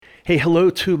Hey, hello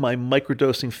to my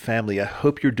microdosing family. I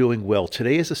hope you're doing well.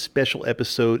 Today is a special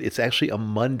episode. It's actually a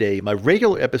Monday. My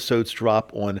regular episodes drop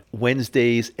on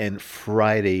Wednesdays and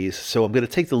Fridays. So I'm going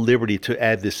to take the liberty to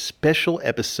add this special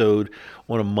episode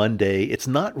on a Monday. It's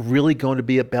not really going to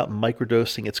be about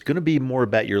microdosing, it's going to be more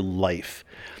about your life.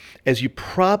 As you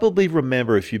probably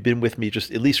remember, if you've been with me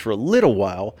just at least for a little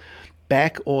while,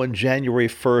 back on January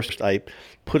 1st, I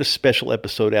put a special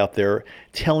episode out there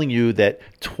telling you that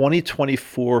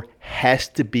 2024 has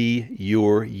to be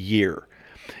your year.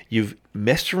 You've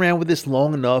messed around with this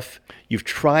long enough, you've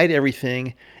tried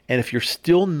everything, and if you're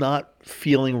still not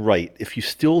feeling right, if you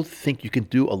still think you can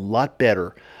do a lot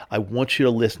better, I want you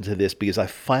to listen to this because I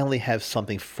finally have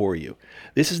something for you.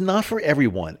 This is not for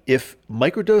everyone. If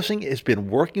microdosing has been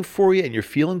working for you and you're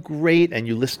feeling great and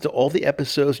you listen to all the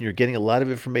episodes and you're getting a lot of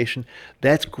information,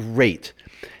 that's great.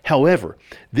 However,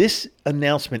 this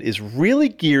announcement is really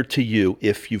geared to you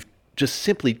if you've just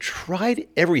simply tried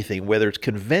everything, whether it's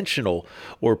conventional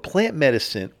or plant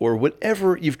medicine or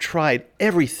whatever. You've tried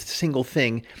every single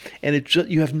thing and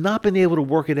you have not been able to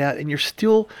work it out and you're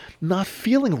still not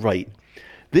feeling right.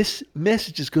 This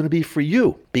message is going to be for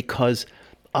you because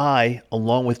I,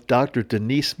 along with Dr.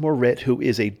 Denise Moret, who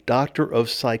is a doctor of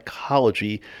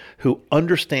psychology who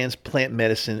understands plant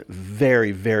medicine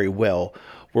very, very well,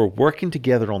 we're working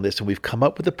together on this and we've come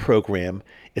up with a program.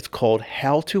 It's called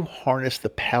How to Harness the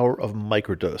Power of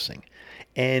Microdosing.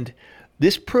 And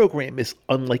this program is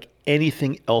unlike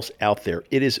anything else out there.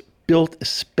 It is built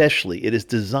especially, it is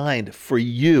designed for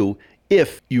you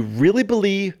if you really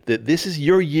believe that this is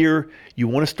your year, you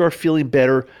want to start feeling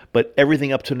better, but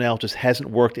everything up to now just hasn't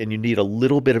worked and you need a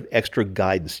little bit of extra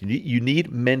guidance. You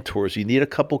need mentors, you need a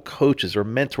couple coaches or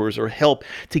mentors or help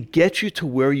to get you to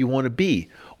where you want to be.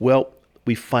 Well,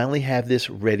 we finally have this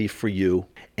ready for you,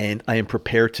 and I am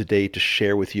prepared today to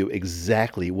share with you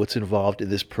exactly what's involved in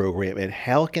this program and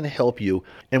how it can help you.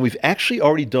 And we've actually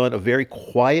already done a very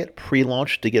quiet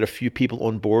pre-launch to get a few people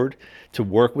on board to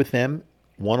work with them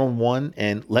one-on-one.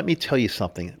 And let me tell you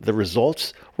something, the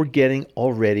results we're getting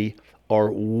already are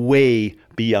way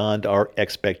beyond our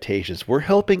expectations. We're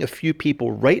helping a few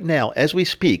people right now as we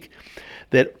speak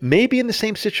that may be in the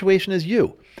same situation as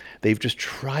you. They've just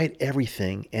tried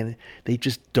everything and they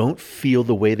just don't feel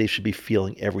the way they should be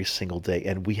feeling every single day.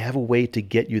 And we have a way to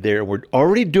get you there. And we're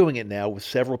already doing it now with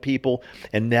several people.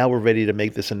 And now we're ready to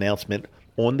make this announcement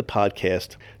on the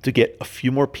podcast to get a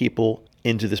few more people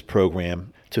into this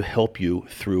program to help you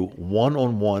through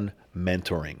one-on-one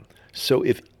mentoring. So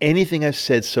if anything I've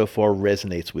said so far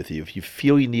resonates with you, if you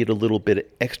feel you need a little bit of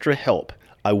extra help,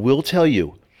 I will tell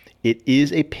you, it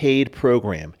is a paid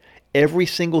program. Every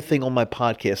single thing on my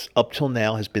podcast up till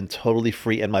now has been totally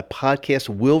free, and my podcast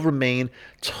will remain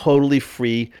totally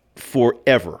free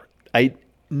forever. I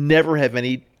never have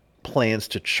any plans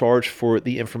to charge for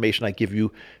the information I give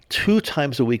you 2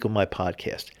 times a week on my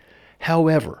podcast.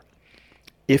 However,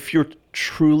 if you're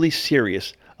truly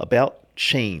serious about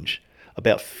change,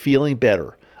 about feeling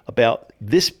better, about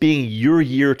this being your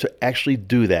year to actually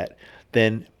do that,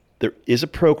 then there is a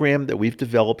program that we've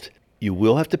developed. You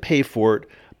will have to pay for it,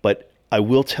 but I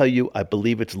will tell you, I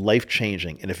believe it's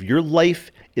life-changing. And if your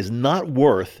life is not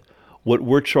worth what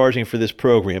we're charging for this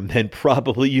program, then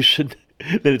probably you should,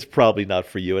 then it's probably not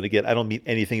for you. And again, I don't mean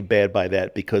anything bad by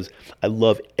that because I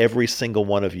love every single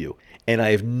one of you. And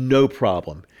I have no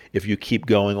problem if you keep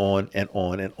going on and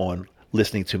on and on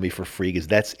listening to me for free, because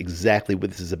that's exactly what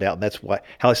this is about. And that's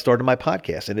how I started my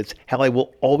podcast. And it's how I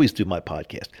will always do my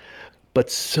podcast.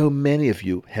 But so many of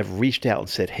you have reached out and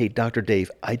said, hey, Dr. Dave,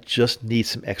 I just need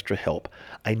some extra help.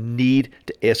 I need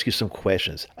to ask you some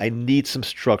questions. I need some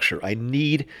structure. I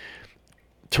need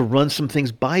to run some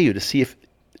things by you to see if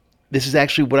this is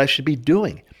actually what I should be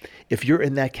doing. If you're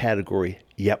in that category,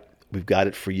 yep, we've got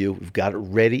it for you. We've got it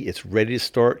ready. It's ready to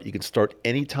start. You can start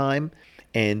anytime.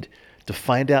 And to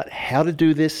find out how to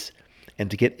do this and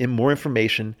to get in more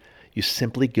information, you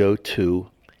simply go to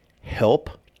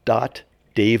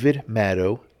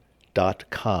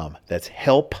help.davidmaddo.com. That's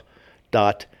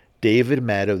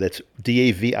help.davidmaddo. That's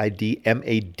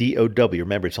DAVIDMADOW.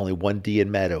 Remember, it's only one D in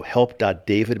Maddo.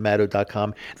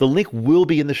 Help.davidmaddo.com. The link will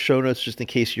be in the show notes just in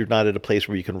case you're not at a place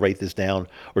where you can write this down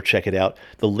or check it out.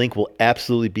 The link will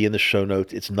absolutely be in the show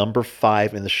notes. It's number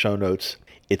 5 in the show notes.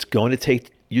 It's going to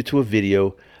take you to a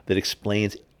video that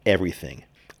explains everything.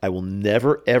 I will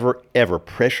never, ever, ever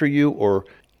pressure you or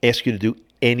ask you to do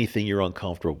anything you're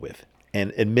uncomfortable with.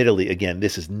 And admittedly, again,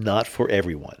 this is not for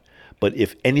everyone. But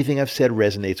if anything I've said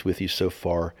resonates with you so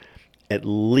far, at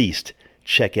least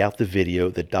check out the video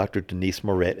that Dr. Denise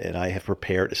Moret and I have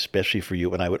prepared especially for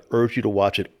you. And I would urge you to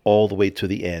watch it all the way to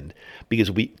the end,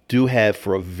 because we do have,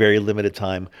 for a very limited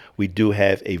time, we do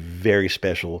have a very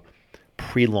special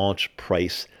pre-launch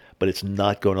price, but it's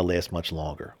not going to last much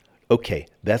longer. Okay,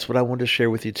 that's what I wanted to share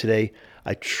with you today.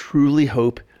 I truly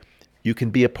hope you can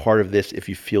be a part of this if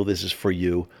you feel this is for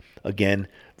you. Again,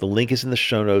 the link is in the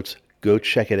show notes. Go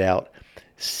check it out.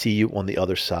 See you on the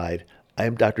other side. I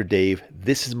am Dr. Dave.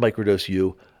 This is Microdose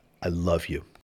U. I love you.